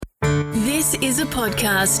This is a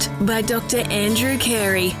podcast by Dr. Andrew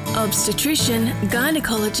Carey, obstetrician,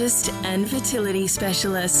 gynecologist and fertility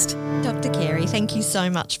specialist. Dr. Carey, thank you so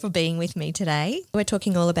much for being with me today. We're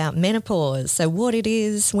talking all about menopause, so what it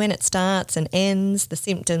is, when it starts and ends, the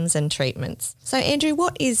symptoms and treatments. So Andrew,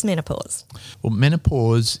 what is menopause? Well,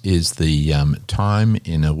 menopause is the time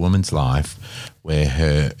in a woman's life where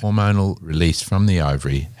her hormonal release from the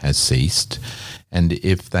ovary has ceased. And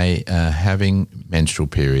if they are having menstrual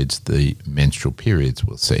periods, the menstrual periods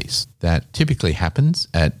will cease. That typically happens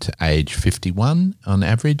at age 51 on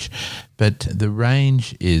average, but the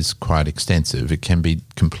range is quite extensive. It can be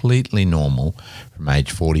completely normal from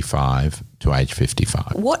age 45 to age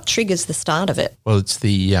 55. What triggers the start of it? Well, it's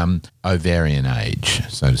the ovarian age,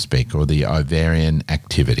 so to speak, or the ovarian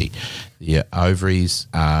activity. The ovaries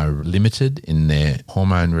are limited in their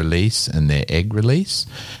hormone release and their egg release,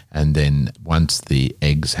 and then once the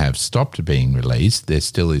eggs have stopped being released, there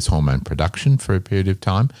still is hormone production for a period of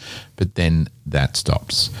time, but then that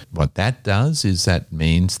stops. What that does is that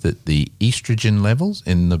means that the estrogen levels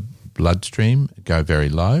in the bloodstream go very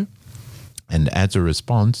low, and as a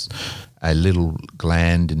response, a little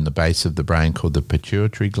gland in the base of the brain called the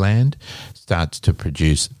pituitary gland starts to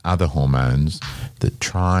produce other hormones that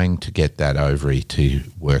trying to get that ovary to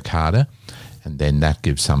work harder, and then that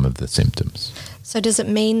gives some of the symptoms. So does it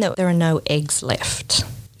mean that there are no eggs left?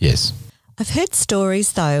 Yes. I've heard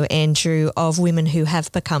stories though, Andrew, of women who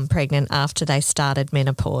have become pregnant after they started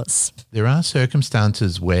menopause. There are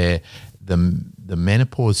circumstances where the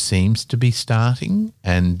menopause seems to be starting,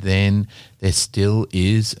 and then there still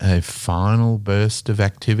is a final burst of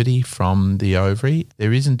activity from the ovary.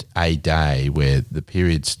 There isn't a day where the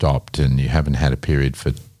period stopped and you haven't had a period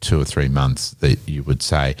for 2 or 3 months that you would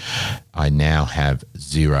say, I now have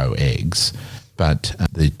 0 eggs. But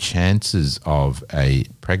the chances of a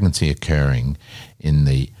pregnancy occurring in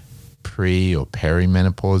the pre or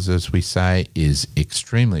perimenopause, as we say, is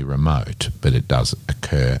extremely remote, but it does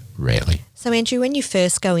occur rarely. So Andrew, when you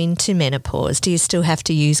first go into menopause, do you still have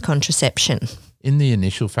to use contraception? In the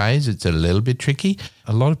initial phase, it's a little bit tricky.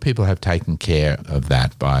 A lot of people have taken care of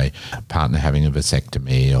that by a partner having a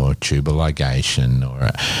vasectomy or tubal ligation or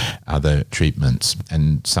other treatments.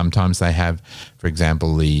 And sometimes they have, for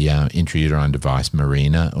example, the intrauterine device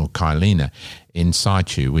Mirena or Kyleena in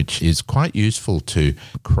situ, which is quite useful to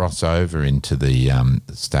cross over into the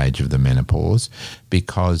stage of the menopause,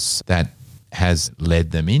 because that has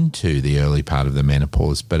led them into the early part of the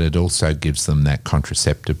menopause, but it also gives them that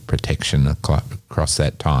contraceptive protection across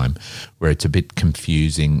that time where it's a bit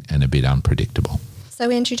confusing and a bit unpredictable. So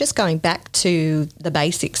Andrew, just going back to the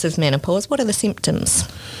basics of menopause, what are the symptoms?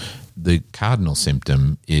 The cardinal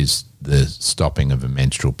symptom is the stopping of a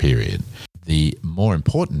menstrual period. The more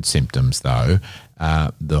important symptoms, though,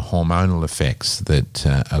 are the hormonal effects that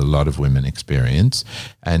a lot of women experience,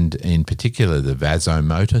 and in particular the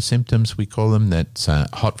vasomotor symptoms, we call them. That's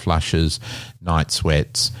hot flushes, night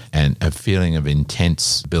sweats, and a feeling of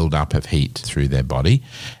intense build-up of heat through their body.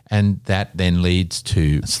 And that then leads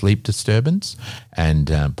to sleep disturbance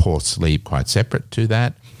and poor sleep quite separate to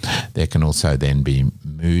that. There can also then be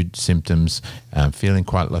mood symptoms, feeling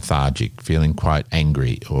quite lethargic, feeling quite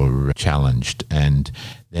angry or challenged. And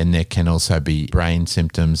then there can also be brain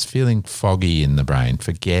symptoms, feeling foggy in the brain,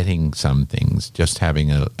 forgetting some things, just having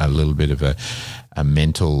a little bit of a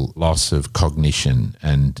mental loss of cognition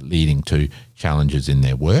and leading to challenges in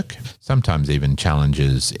their work, sometimes even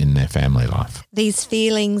challenges in their family life. These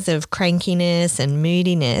feelings of crankiness and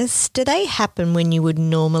moodiness, do they happen when you would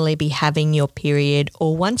normally be having your period,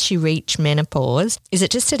 or once you reach menopause? Is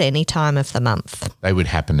it just at any time of the month? They would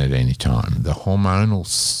happen at any time. The hormonal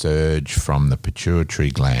surge from the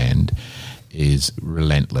pituitary gland is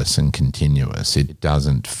relentless and continuous. It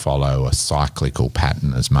doesn't follow a cyclical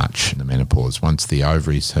pattern as much in the menopause. Once the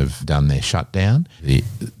ovaries have done their shutdown, the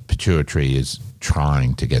pituitary is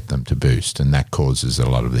trying to get them to boost, and that causes a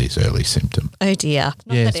lot of these early symptoms. Oh dear.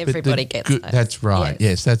 Not that everybody gets those. That's right.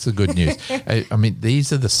 Yes, that's the good news. I mean,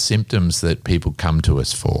 these are the symptoms that people come to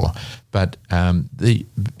us for. But and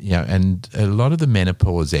a lot of the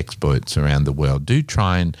menopause experts around the world do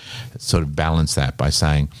try and sort of balance that by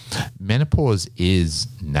saying menopause is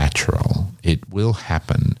natural. It will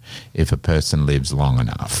happen if a person lives long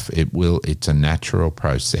enough. It's a natural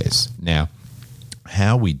process. Now,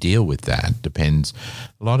 how we deal with that depends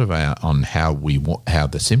a lot on how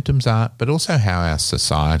the symptoms are, but also how our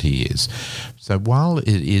society is. So while it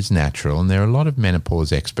is natural, and there are a lot of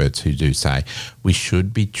menopause experts who do say we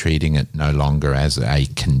should be treating it no longer as a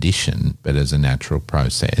condition, but as a natural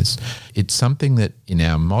process, it's something that in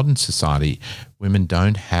our modern society, women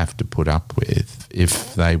don't have to put up with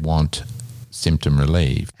if they want symptom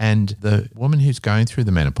relief. And the woman who's going through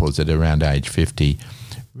the menopause at around age 50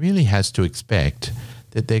 really has to expect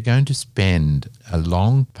that they're going to spend a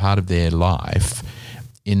long part of their life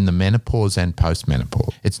in the menopause and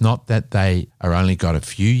postmenopause. It's not that they are only got a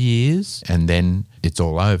few years and then it's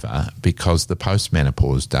all over, because the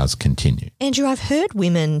postmenopause does continue. Andrew, I've heard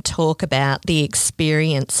women talk about the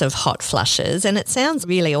experience of hot flushes, and it sounds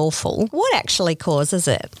really awful. What actually causes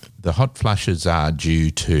it? The hot flushes are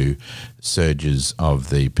due to surges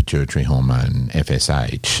of the pituitary hormone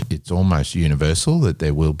FSH. It's almost universal that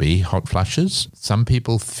there will be hot flushes. Some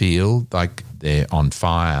people feel like they're on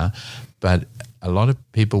fire, but a lot of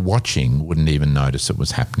people watching wouldn't even notice it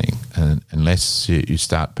was happening. Unless you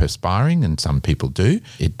start perspiring, and some people do,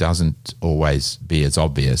 it doesn't always be as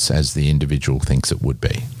obvious as the individual thinks it would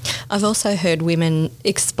be. I've also heard women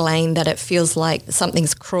explain that it feels like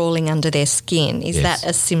something's crawling under their skin. Is Yes. that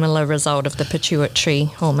a similar result of the pituitary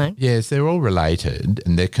hormone? Yes, they're all related,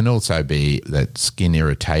 and there can also be that skin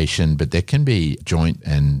irritation, but there can be joint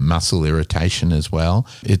and muscle irritation as well.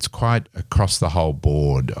 It's quite across the whole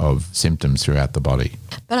board of symptoms throughout the body.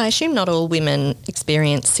 But I assume not all women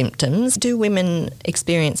experience symptoms. Do women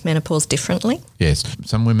experience menopause differently? Yes,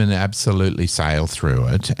 some women absolutely sail through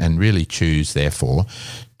it and really choose, therefore,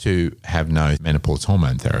 to have no menopause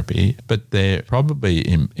hormone therapy. But they're probably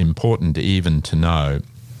important even to know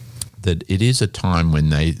that it is a time when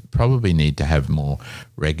they probably need to have more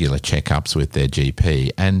regular checkups with their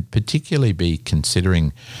GP, and particularly be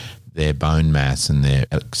considering their bone mass and their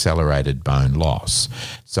accelerated bone loss.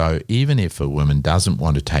 So even if a woman doesn't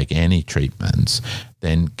want to take any treatments,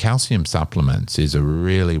 then calcium supplements is a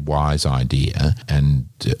really wise idea, and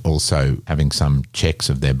also having some checks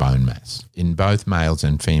of their bone mass. In both males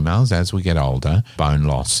and females, as we get older, bone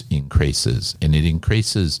loss increases, and it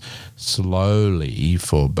increases slowly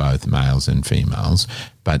for both males and females,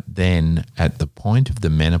 but then at the point of the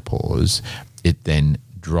menopause, it then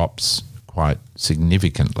drops quite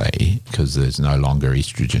significantly because there's no longer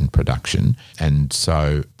estrogen production. And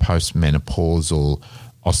so postmenopausal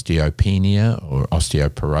osteopenia or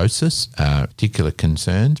osteoporosis are particular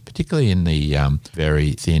concerns, particularly in the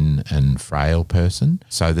very thin and frail person.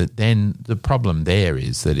 So that then the problem there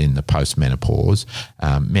is that in the postmenopause,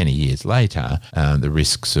 many years later, the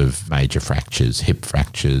risks of major fractures, hip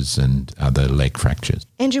fractures and other leg fractures.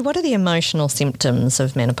 Andrew, what are the emotional symptoms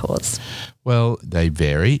of menopause? Well, they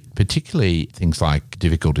vary, particularly things like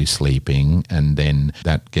difficulty sleeping, and then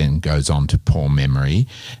that again goes on to poor memory,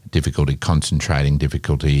 difficulty concentrating,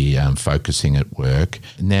 difficulty focusing at work.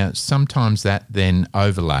 Now, sometimes that then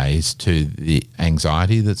overlays to the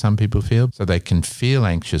anxiety that some people feel. So they can feel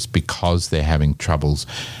anxious because they're having troubles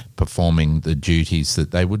performing the duties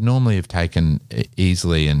that they would normally have taken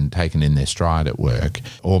easily and taken in their stride at work,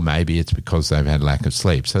 or maybe it's because they've had lack of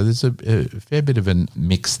sleep. So there's a fair bit of a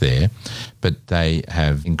mix there, but they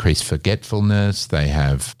have increased forgetfulness, they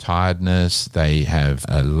have tiredness, they have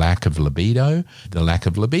a lack of libido. The lack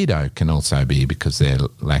of libido can also be because they're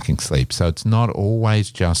lacking sleep. So it's not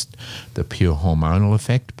always just the pure hormonal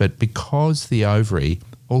effect, but because the ovary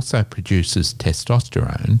also produces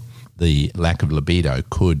testosterone, the lack of libido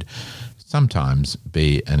could sometimes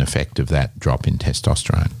be an effect of that drop in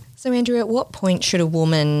testosterone. So, Andrew, at what point should a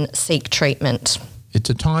woman seek treatment? It's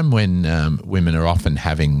a time when women are often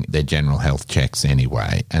having their general health checks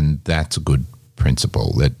anyway, and that's a good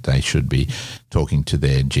principle that they should be talking to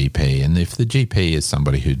their GP. And if the GP is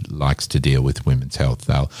somebody who likes to deal with women's health,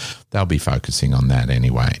 they'll be focusing on that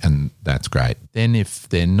anyway, and that's great. Then if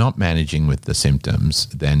they're not managing with the symptoms,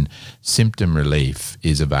 then symptom relief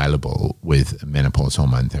is available with menopause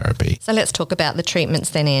hormone therapy. So let's talk about the treatments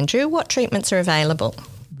then, Andrew. What treatments are available?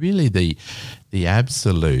 Really the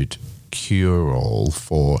absolute cure-all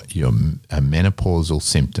for a menopausal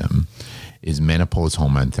symptom is menopause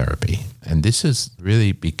hormone therapy. And this has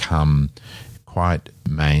really become quite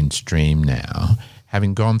mainstream now,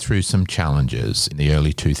 having gone through some challenges in the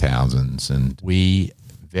early 2000s. And we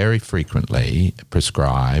very frequently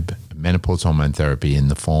prescribe menopause hormone therapy in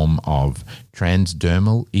the form of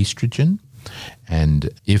transdermal estrogen. And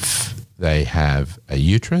if they have a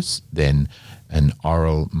uterus, then an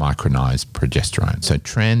oral micronized progesterone. So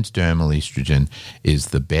transdermal estrogen is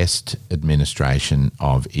the best administration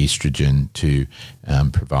of estrogen to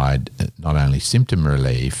provide not only symptom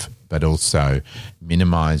relief, but also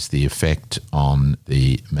minimize the effect on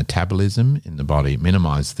the metabolism in the body,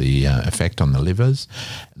 minimize the effect on the liver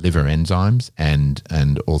enzymes, and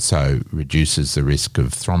also reduces the risk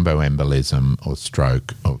of thromboembolism or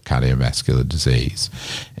stroke or cardiovascular disease.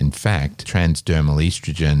 In fact, transdermal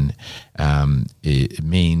estrogen it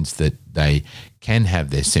means that they can have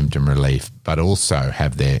their symptom relief, but also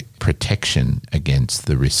have their protection against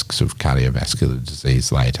the risks of cardiovascular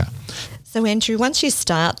disease later. So, Andrew, once you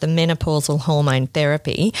start the menopausal hormone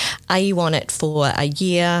therapy, are you on it for a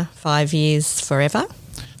year, 5 years, forever?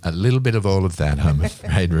 A little bit of all of that, I'm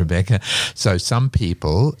afraid, Rebecca. So some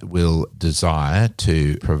people will desire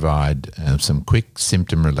to provide some quick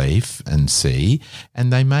symptom relief and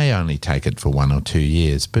they may only take it for 1 or 2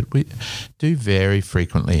 years, but we do very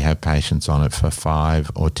frequently have patients on it for 5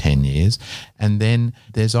 or 10 years. And then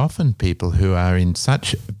there's often people who are in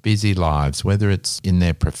such busy lives, whether it's in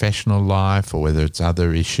their professional life or whether it's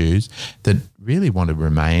other issues, that really want to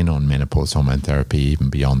remain on menopause hormone therapy even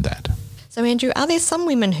beyond that. So, Andrew, are there some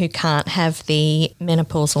women who can't have the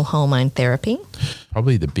menopausal hormone therapy?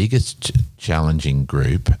 Probably the biggest challenging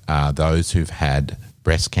group are those who've had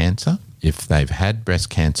breast cancer. If they've had breast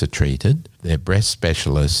cancer treated, their breast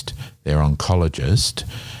specialist, their oncologist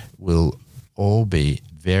will all be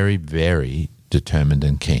very, very determined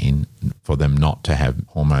and keen for them not to have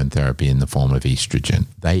hormone therapy in the form of estrogen.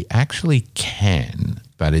 They actually can,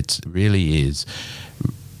 but it really is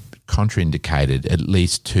contraindicated, at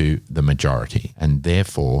least to the majority, and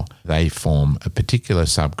therefore they form a particular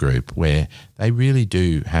subgroup where they really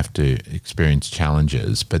do have to experience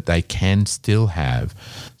challenges, but they can still have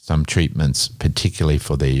some treatments, particularly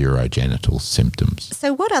for their urogenital symptoms.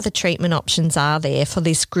 So what other treatment options are there for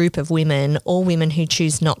this group of women or women who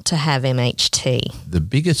choose not to have MHT? The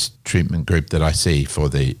biggest treatment group that I see for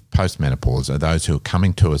the postmenopause are those who are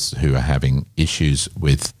coming to us who are having issues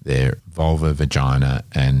with their vulva, vagina,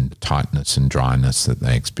 and tightness and dryness that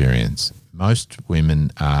they experience. Most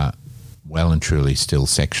women are well and truly still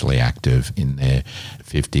sexually active in their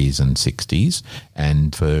 50s and 60s.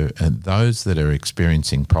 And for those that are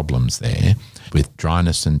experiencing problems there with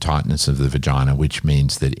dryness and tightness of the vagina, which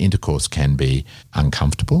means that intercourse can be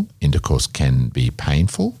uncomfortable, intercourse can be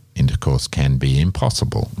painful, intercourse can be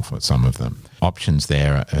impossible for some of them. Options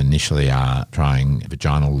there initially are trying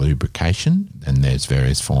vaginal lubrication, and there's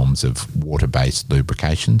various forms of water-based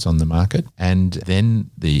lubrications on the market. And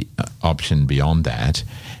then the option beyond that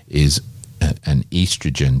is an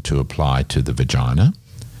estrogen to apply to the vagina.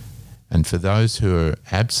 And for those who are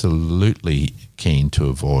absolutely keen to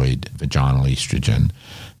avoid vaginal estrogen,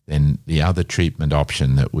 then the other treatment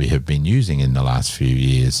option that we have been using in the last few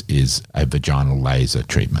years is a vaginal laser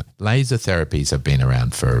treatment. Laser therapies have been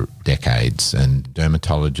around for decades, and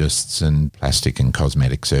dermatologists and plastic and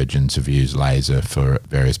cosmetic surgeons have used laser for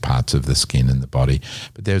various parts of the skin and the body.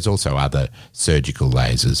 But there's also other surgical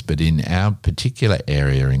lasers. But in our particular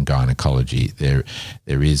area in gynecology, there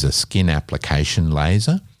is a skin application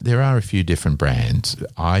laser. There are a few different brands.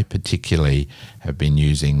 I particularly have been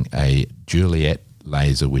using a Juliet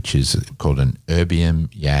laser, which is called an erbium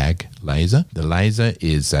YAG laser. The laser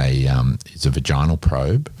is a vaginal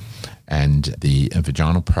probe, and the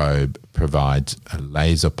vaginal probe provides a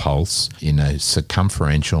laser pulse in a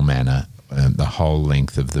circumferential manner the whole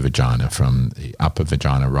length of the vagina, from the upper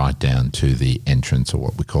vagina right down to the entrance, or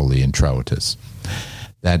what we call the introitus.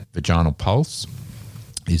 That vaginal pulse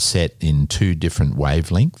is set in 2 different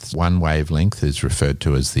wavelengths. One wavelength is referred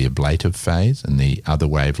to as the ablative phase, and the other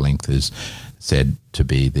wavelength is said to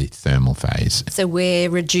be the thermal phase. So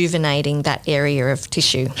we're rejuvenating that area of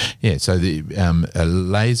tissue. Yeah, so a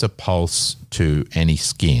laser pulse to any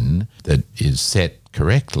skin that is set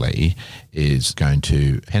correctly is going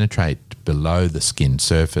to penetrate below the skin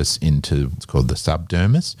surface into what's called the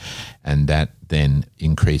subdermis, and that then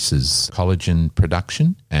increases collagen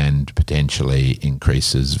production and potentially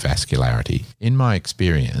increases vascularity. In my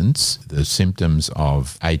experience, the symptoms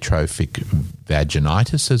of atrophic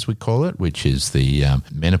vaginitis, as we call it, which is the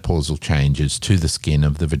menopausal changes to the skin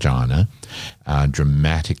of the vagina, are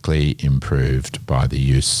dramatically improved by the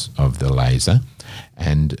use of the laser.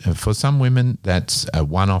 And for some women, that's a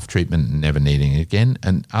one-off treatment and never needing it again.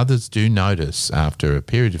 And others do notice after a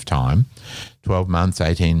period of time, 12 months,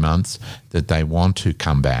 18 months, that they want to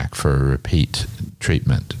come back for a repeat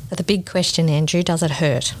treatment. But the big question, Andrew, does it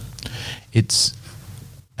hurt? It's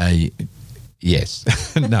a... Yes.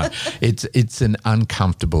 No, it's an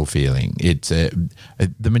uncomfortable feeling.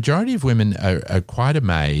 The majority of women are quite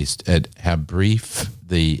amazed at how brief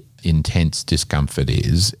the intense discomfort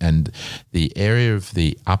is, and the area of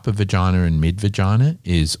the upper vagina and mid vagina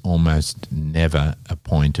is almost never a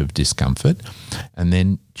point of discomfort. And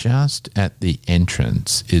then just at the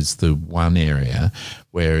entrance is the one area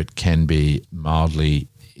where it can be mildly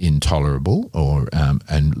intolerable or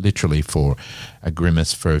and literally for a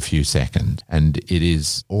grimace for a few seconds. And it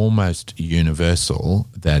is almost universal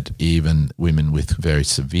that even women with very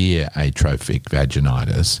severe atrophic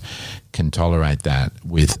vaginitis can tolerate that,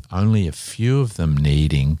 with only a few of them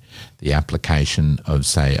needing the application of,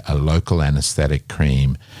 say, a local anaesthetic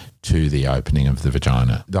cream to the opening of the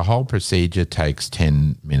vagina. The whole procedure takes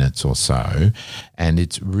 10 minutes or so, and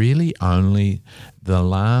it's really only the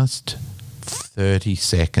last 30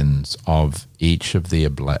 seconds of each of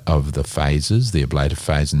the phases, the ablative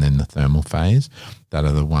phase and then the thermal phase, that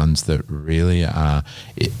are the ones that really are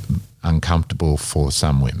uncomfortable for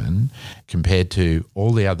some women, compared to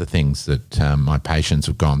all the other things that my patients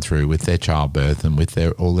have gone through with their childbirth and with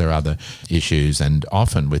all their other issues, and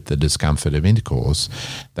often with the discomfort of intercourse.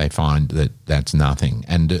 They find that that's nothing.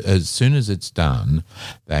 And as soon as it's done,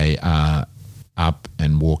 they are up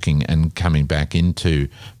and walking and coming back into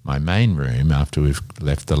my main room after we've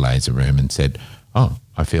left the laser room and said, "Oh,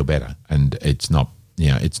 I feel better." And it's not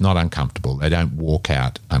uncomfortable. They don't walk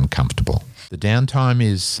out uncomfortable. The downtime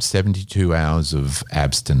is 72 hours of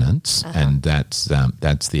abstinence, and that's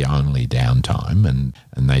the only downtime,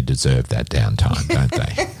 and they deserve that downtime, don't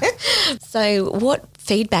they? So what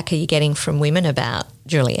feedback are you getting from women about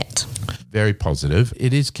Juliet? Very positive.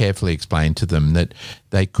 It is carefully explained to them that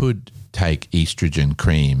they could take estrogen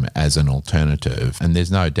cream as an alternative, and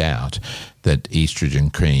there's no doubt that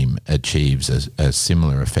estrogen cream achieves a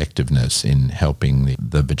similar effectiveness in helping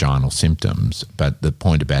the vaginal symptoms. But the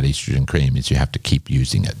point about estrogen cream is you have to keep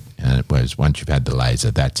using it, whereas once you've had the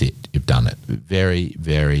laser, that's it, you've done it. Very,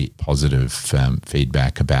 very positive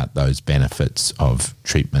feedback about those benefits of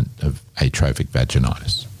treatment of atrophic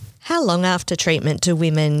vaginitis. How long after treatment do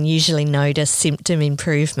women usually notice symptom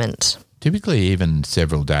improvement? Typically even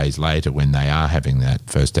several days later, when they are having that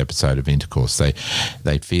first episode of intercourse,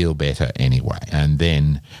 they feel better anyway. And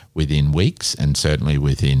then within weeks and certainly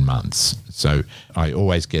within months. So I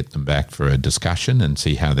always get them back for a discussion and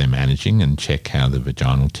see how they're managing and check how the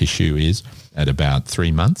vaginal tissue is at about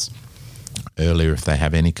 3 months. Earlier, if they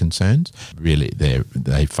have any concerns, really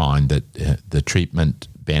they find that the treatment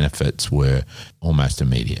benefits were almost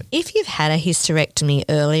immediate. If you've had a hysterectomy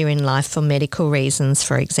earlier in life for medical reasons,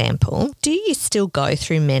 for example, do you still go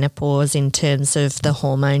through menopause in terms of the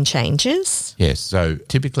hormone changes? Yes. So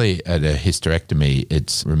typically at a hysterectomy,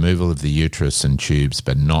 it's removal of the uterus and tubes,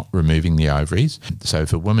 but not removing the ovaries. So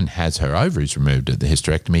if a woman has her ovaries removed at the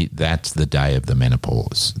hysterectomy, that's the day of the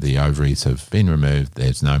menopause. The ovaries have been removed.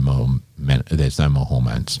 There's no more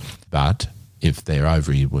hormones. But if their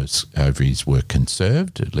ovaries were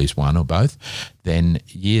conserved, at least one or both, then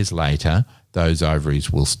years later, those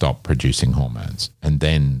ovaries will stop producing hormones. And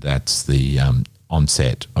then that's the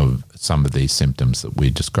onset of some of these symptoms that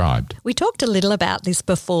we described. We talked a little about this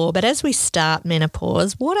before, but as we start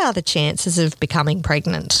menopause, what are the chances of becoming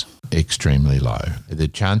pregnant? Extremely low. The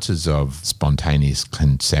chances of spontaneous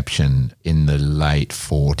conception in the late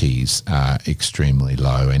 40s are extremely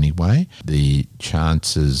low anyway. The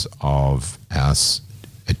chances of us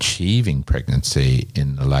achieving pregnancy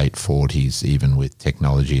in the late 40s, even with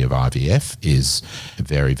technology of IVF, is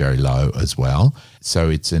very, very low as well. So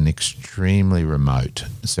it's an extremely remote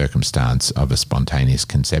circumstance of a spontaneous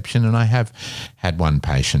conception. And I have had one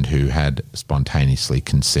patient who had spontaneously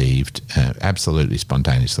conceived, absolutely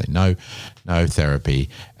spontaneously, no therapy,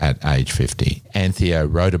 at age 50. Anthea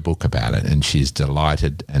wrote a book about it, and she's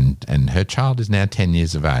delighted, and her child is now 10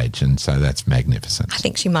 years of age, and so that's magnificent. I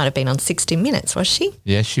think she might have been on 60 Minutes, was she?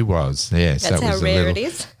 Yes, she was. Yes, that's how rare it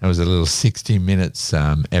is. That was a little 60 Minutes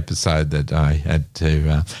episode that I had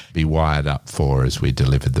to be wired up for as we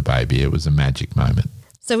delivered the baby. It was a magic moment.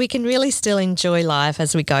 So we can really still enjoy life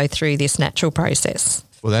as we go through this natural process.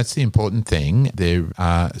 Well, that's the important thing. There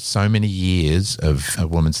are so many years of a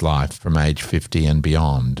woman's life from age 50 and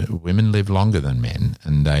beyond. Women live longer than men,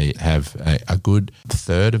 and they have a good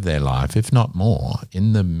third of their life, if not more,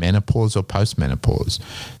 in the menopause or post-menopause.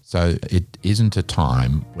 So it isn't a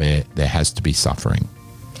time where there has to be suffering.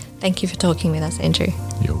 Thank you for talking with us, Andrew.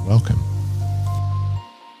 You're welcome.